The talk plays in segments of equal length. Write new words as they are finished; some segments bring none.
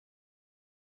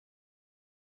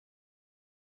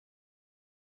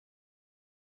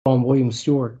I'm William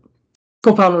Stewart,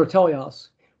 co-founder of Telios.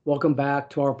 Welcome back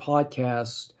to our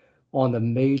podcast on the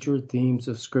major themes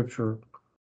of Scripture.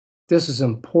 This is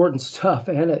important stuff,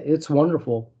 and it's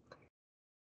wonderful,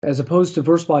 as opposed to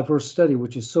verse-by-verse study,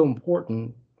 which is so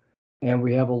important. And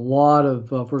we have a lot of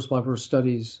verse-by-verse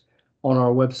studies on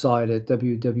our website at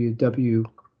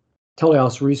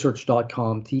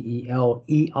www.teliosresearch.com,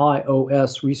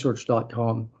 TELEIOS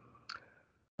research.com.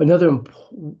 Another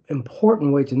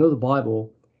important way to know the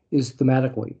Bible is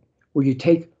thematically, where you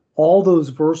take all those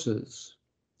verses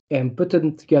and put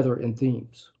them together in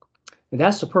themes. And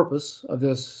that's the purpose of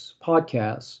this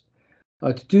podcast,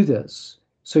 to do this.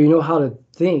 So you know how to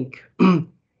think and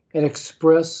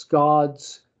express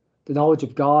the knowledge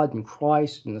of God and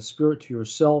Christ and the Spirit to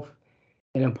yourself,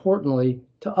 and importantly,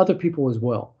 to other people as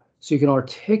well. So you can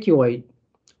articulate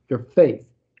your faith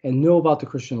and know about the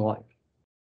Christian life.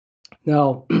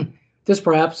 Now, this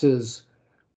perhaps is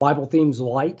Bible themes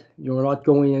light. We're not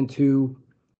going into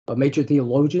major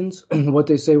theologians and what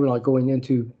they say. We're not going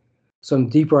into some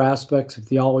deeper aspects of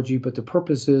theology, but the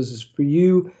purpose is for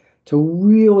you to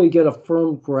really get a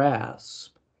firm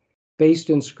grasp based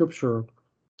in Scripture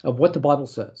of what the Bible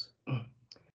says.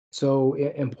 So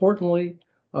importantly,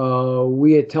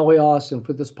 we at Telios and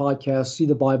for this podcast see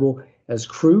the Bible as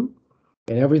true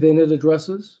and everything it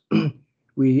addresses.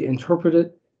 We interpret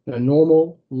it in a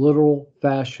normal, literal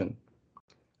fashion.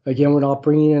 Again, we're not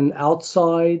bringing in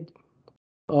outside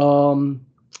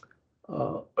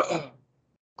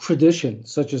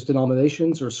traditions, such as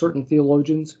denominations or certain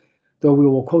theologians, though we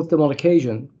will quote them on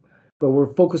occasion, but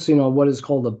we're focusing on what is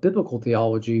called a biblical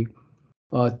theology.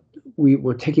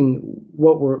 We're taking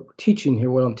what we're teaching here,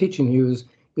 what I'm teaching here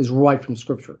is right from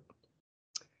Scripture.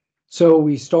 So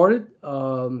we started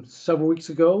several weeks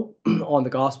ago on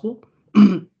the gospel.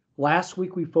 Last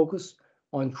week we focused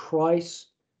on Christ's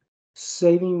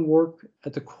saving work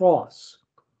at the cross.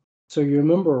 So you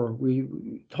remember we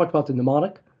talked about the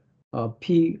mnemonic,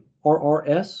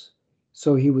 PRRS.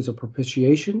 So he was a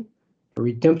propitiation, a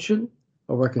redemption,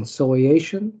 a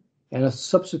reconciliation, and a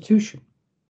substitution.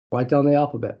 Write down the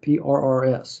alphabet,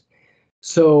 PRRS.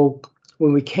 So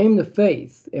when we came to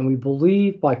faith and we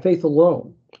believed by faith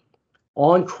alone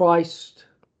on Christ's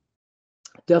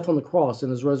death on the cross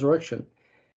and his resurrection,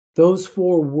 those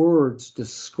four words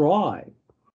describe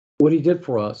what he did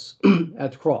for us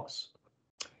at the cross.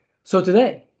 So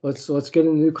today, let's get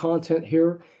into new content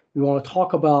here. We want to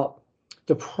talk about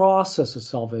the process of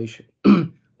salvation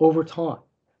over time,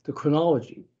 the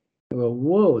chronology. And we go,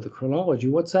 whoa, the chronology,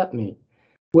 what's that mean?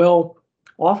 Well,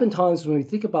 oftentimes when we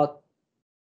think about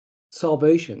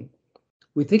salvation,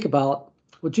 we think about,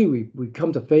 well, gee, we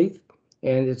come to faith,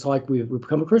 and it's like we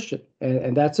become a Christian,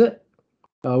 and that's it.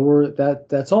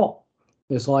 That's all.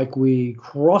 It's like we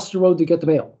cross the road to get the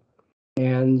mail.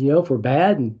 And, if we're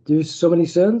bad and do so many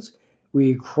sins,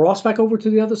 we cross back over to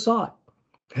the other side.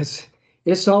 It's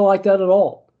not like that at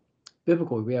all.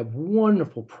 Biblically, we have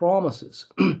wonderful promises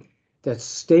that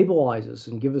stabilize us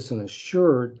and give us an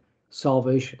assured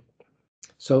salvation.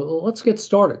 So let's get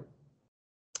started.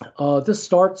 Our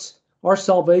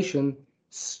salvation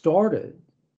started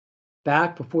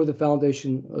back before the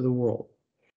foundation of the world,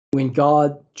 when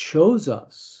God chose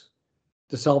us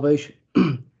to salvation.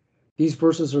 These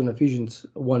verses are in Ephesians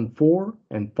 1:4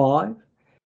 and 5,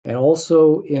 and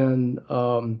also in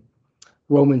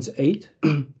Romans 8,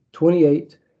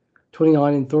 28,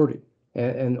 29, and 30.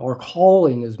 And our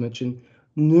calling is mentioned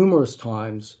numerous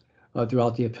times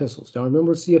throughout the epistles. Now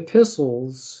remember, it's the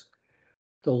epistles,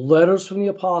 the letters from the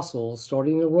apostles,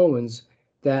 starting in Romans,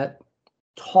 that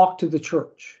talk to the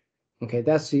church. Okay,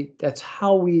 that's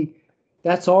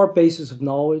our basis of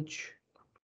knowledge,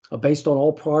 based on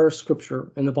all prior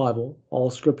Scripture in the Bible. All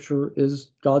Scripture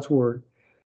is God's Word.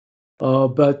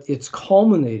 But it's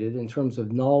culminated in terms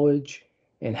of knowledge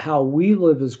and how we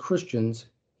live as Christians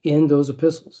in those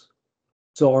epistles.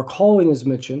 So our calling is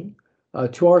mentioned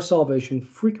to our salvation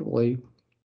frequently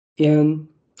in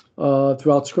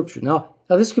throughout Scripture. Now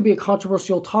this could be a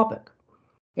controversial topic,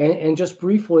 and just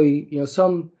briefly,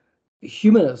 some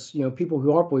humanists, people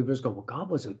who aren't believers, go, well, God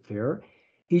wasn't fair;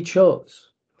 He chose.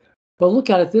 But look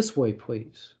at it this way,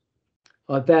 please.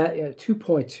 2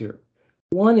 points here.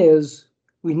 One is,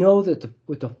 we know that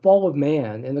with the fall of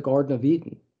man in the Garden of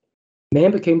Eden, man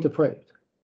became depraved.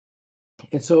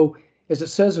 And so, as it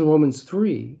says in Romans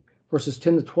 3, verses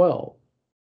 10 to 12,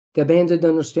 that man didn't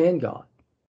understand God,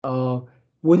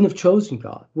 wouldn't have chosen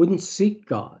God, wouldn't seek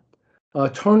God,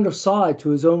 turned aside to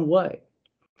his own way.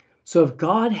 So if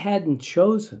God hadn't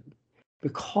chosen,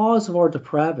 because of our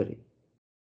depravity,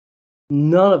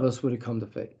 none of us would have come to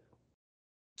faith.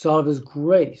 So out of his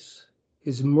grace,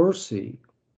 his mercy,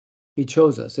 He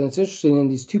chose us. And it's interesting, in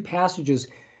these two passages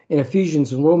in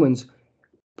Ephesians and Romans,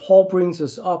 Paul brings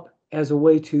us up as a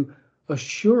way to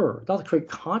assure, not to create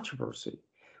controversy,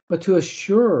 but to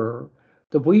assure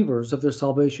the believers of their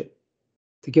salvation,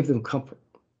 to give them comfort.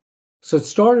 So it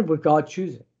started with God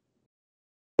choosing.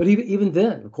 But even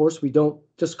then, of course, we don't,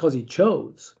 just because he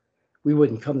chose, we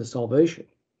wouldn't come to salvation.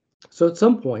 So at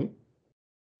some point,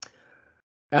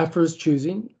 after his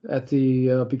choosing, at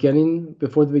the beginning,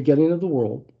 before the beginning of the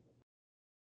world,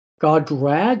 God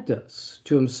dragged us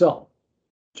to himself.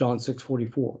 John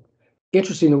 6:44.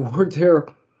 Interesting, the word there,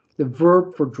 the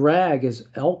verb for drag is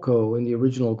elko in the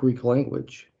original Greek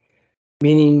language,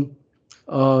 meaning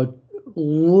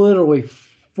literally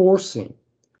forcing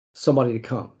somebody to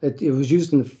come. It was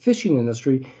used in the fishing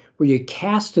industry, where you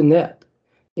cast a net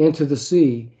into the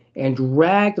sea and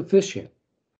drag the fish in.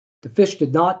 The fish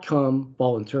did not come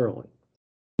voluntarily.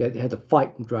 You had to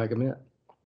fight and drag them in.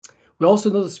 We also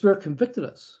know the Spirit convicted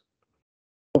us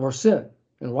of our sin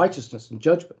and righteousness and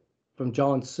judgment from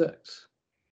John 6.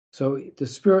 So the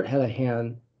Spirit had a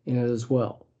hand in it as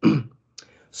well.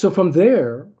 So from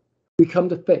there, we come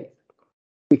to faith.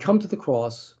 We come to the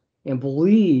cross and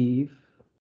believe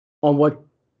on what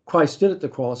Christ did at the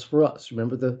cross for us.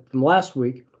 Remember from last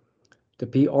week, the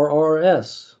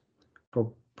PRRS,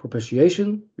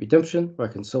 propitiation, redemption,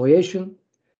 reconciliation,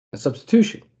 and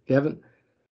substitution. If you haven't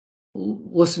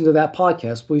listened to that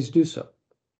podcast, please do so.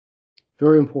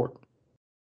 Very important.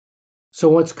 So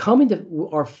what's coming to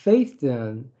our faith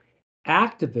then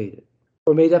activated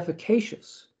or made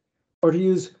efficacious, or to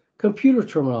use computer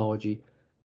terminology,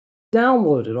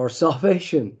 downloaded our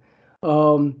salvation,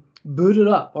 booted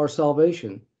up our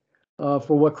salvation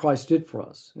for what Christ did for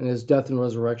us in his death and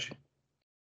resurrection.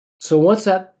 So once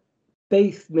that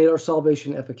faith made our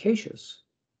salvation efficacious,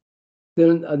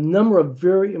 then a number of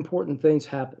very important things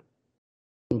happen.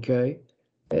 Okay?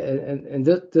 And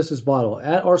this is vital.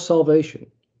 At our salvation,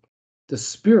 the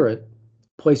Spirit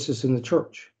placed us in the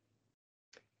church.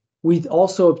 We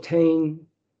also obtained,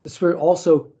 the Spirit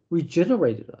also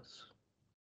regenerated us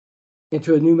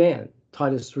into a new man,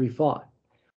 Titus 3:5.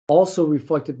 Also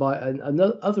reflected by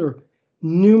other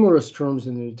numerous terms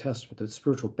in the New Testament, the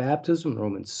spiritual baptism,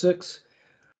 Romans 6,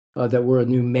 that we're a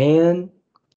new man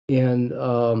in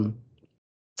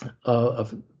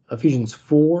Ephesians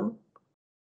 4,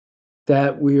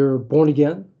 that we're born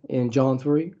again in John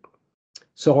 3.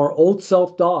 So our old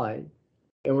self died,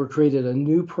 and we're created a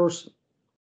new person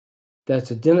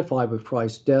that's identified with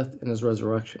Christ's death and his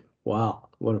resurrection. Wow,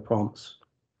 what a promise.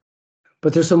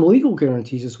 But there's some legal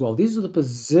guarantees as well. These are the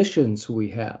positions we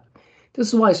have. This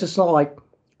is why it's just not like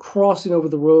crossing over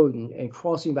the road and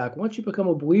crossing back. Once you become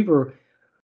a believer,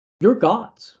 you're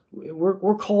God's.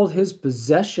 We're called his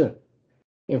possession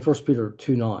in 1 Peter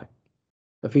 2:9,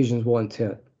 Ephesians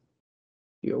 1:10.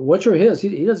 Once you're his,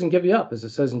 he doesn't give you up, as it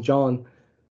says in John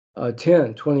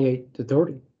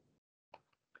 10:28-30.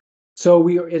 So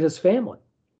we are in his family.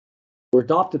 We're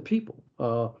adopted people.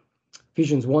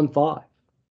 Ephesians 1:5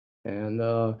 and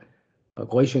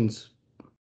Galatians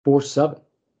 4:7.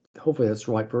 Hopefully that's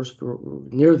the right verse,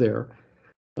 near there.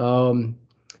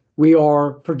 We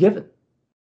are forgiven.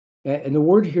 And the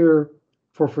word here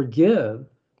for forgive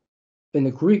in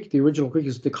the Greek, the original Greek,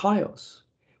 is dikaios.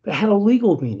 But it had a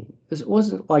legal meaning. It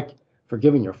wasn't like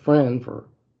forgiving your friend for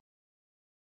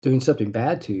doing something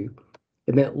bad to you.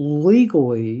 It meant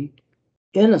legally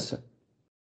innocent.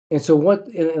 And so what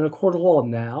in a court of law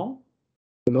now,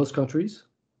 in most countries,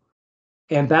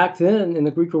 and back then in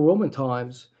the Greek or Roman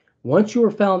times, once you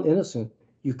were found innocent,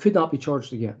 you could not be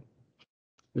charged again.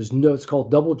 It's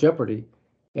called double jeopardy,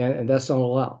 and that's not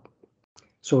allowed.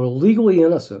 So we're legally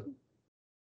innocent,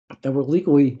 and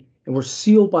we're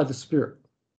sealed by the Spirit,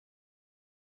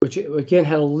 which again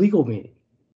had a legal meaning.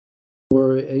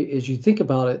 Where, as you think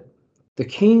about it, the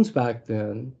kings back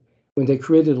then, when they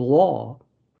created a law,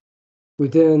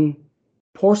 would then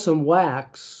pour some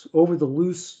wax over the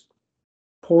loose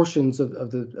portions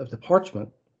of the parchment,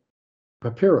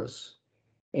 papyrus,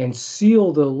 and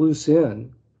seal the loose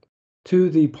end to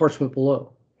the parchment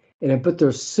below, and then put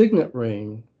their signet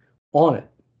ring on it,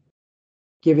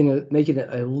 making it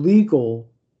a legal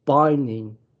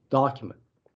binding document,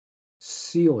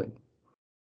 sealing.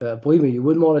 Believe me, you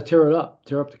wouldn't want to tear up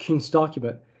the king's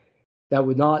document. That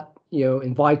would not,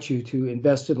 invite you to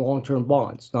invest in long-term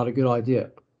bonds. Not a good idea.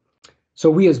 So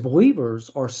we as believers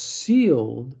are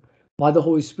sealed by the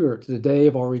Holy Spirit to the day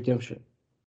of our redemption.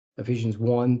 Ephesians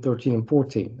 1:13 and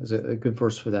 14 is a good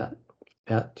verse for that.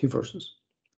 Two verses.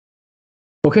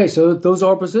 Okay, so those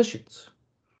are positions.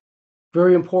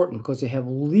 Very important because they have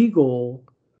legal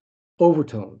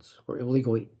overtones. We're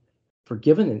illegally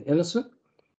forgiven and innocent.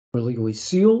 We're legally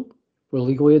sealed. We're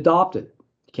legally adopted.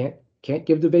 Can't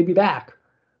give the baby back.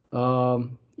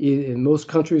 In most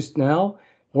countries now,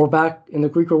 or back in the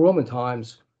Greek or Roman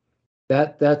times,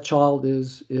 that child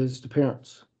is the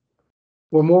parents.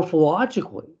 We're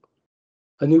morphologically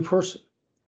a new person.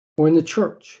 We're in the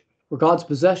church. We're God's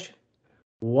possession.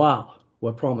 Wow,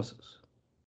 what promises.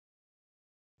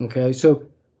 Okay, so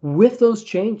with those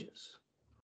changes,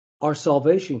 our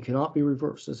salvation cannot be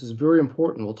reversed. This is very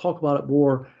important. We'll talk about it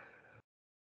more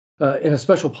in a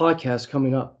special podcast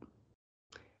coming up.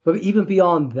 But even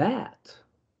beyond that,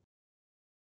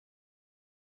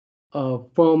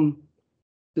 from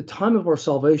the time of our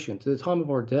salvation to the time of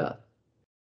our death,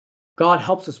 God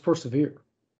helps us persevere.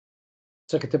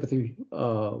 2 Timothy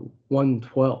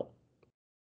 1:12,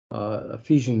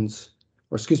 Philippians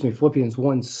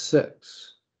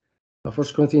 1:6,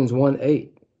 1 Corinthians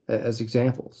 1:8 as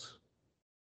examples.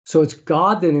 So it's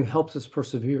God then who helps us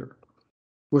persevere.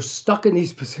 We're stuck in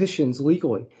these positions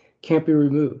legally, can't be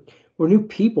removed. We're new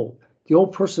people. The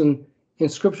old person in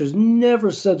scriptures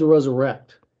never said to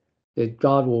resurrect. That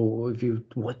God will, if you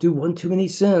do one too many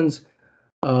sins,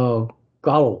 God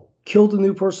will kill the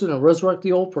new person and resurrect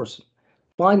the old person.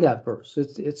 Find that verse.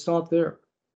 It's not there.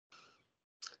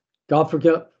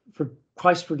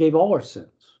 Christ forgave all our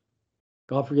sins.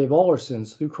 God forgave all our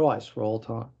sins through Christ for all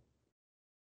time.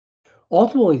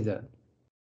 Ultimately, then,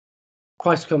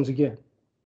 Christ comes again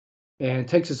and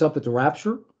takes us up at the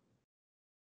rapture.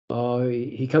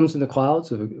 He comes in the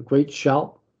clouds of a great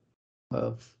shout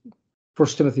of 1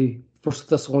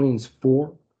 Thessalonians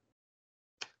 4,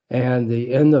 and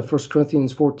the end of 1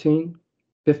 Corinthians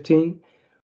 14:15,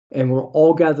 and we're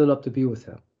all gathered up to be with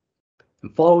him.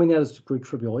 And following that is the Great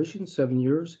Tribulation, 7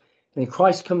 years, and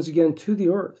Christ comes again to the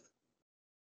earth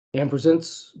and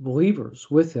presents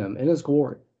believers with him in his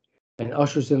glory and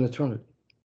ushers in eternity.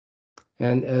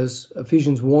 And as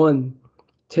Ephesians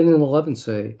 1:10 and 11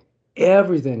 say,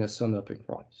 everything is summed up in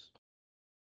Christ.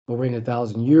 We'll reign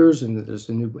 1,000 years, and there's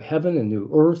the new heaven and new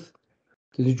earth,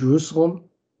 the new Jerusalem,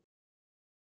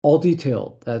 all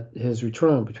detailed at his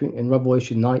return in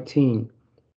Revelation 19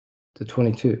 to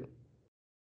 22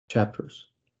 chapters.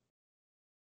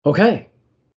 Okay.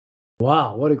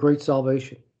 Wow, what a great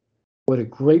salvation. What a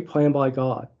great plan by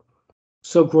God.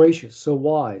 So gracious, so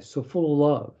wise, so full of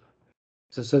love,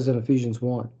 as it says in Ephesians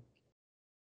 1.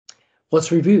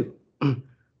 Let's review.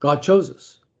 God chose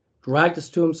us, dragged us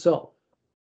to himself.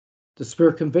 The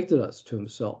Spirit convicted us to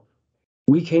himself.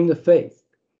 We came to faith,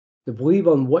 to believe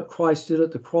on what Christ did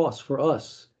at the cross for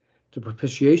us, to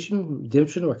propitiation,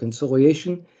 redemption,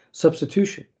 reconciliation,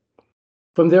 substitution.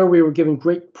 From there, we were given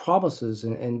great promises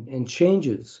and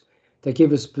changes that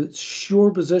gave us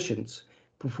sure positions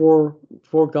before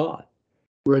God.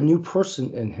 We're a new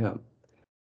person in him,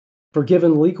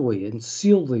 forgiven legally and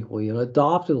sealed legally and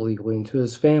adopted legally into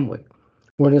his family.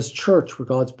 We're in his church. We're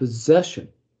God's possession.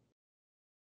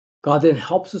 God then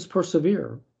helps us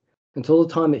persevere until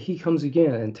the time that he comes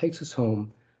again and takes us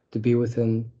home to be with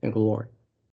him in glory.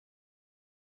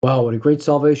 Wow, what a great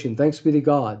salvation. Thanks be to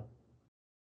God.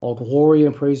 All glory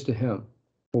and praise to him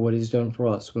for what he's done for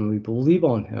us when we believe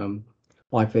on him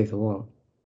by faith alone.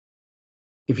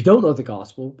 If you don't know the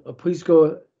gospel, please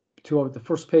go to the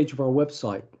first page of our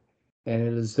website, and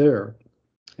it is there.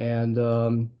 And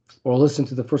or listen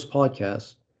to the first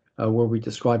podcast where we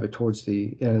describe it towards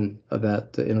the end of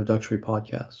that introductory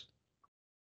podcast.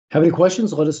 Have any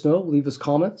questions? Let us know. Leave us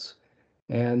comments.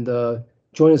 And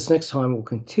join us next time. We'll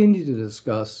continue to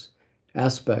discuss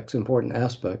important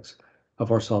aspects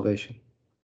of our salvation.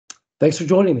 Thanks for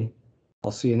joining me.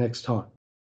 I'll see you next time.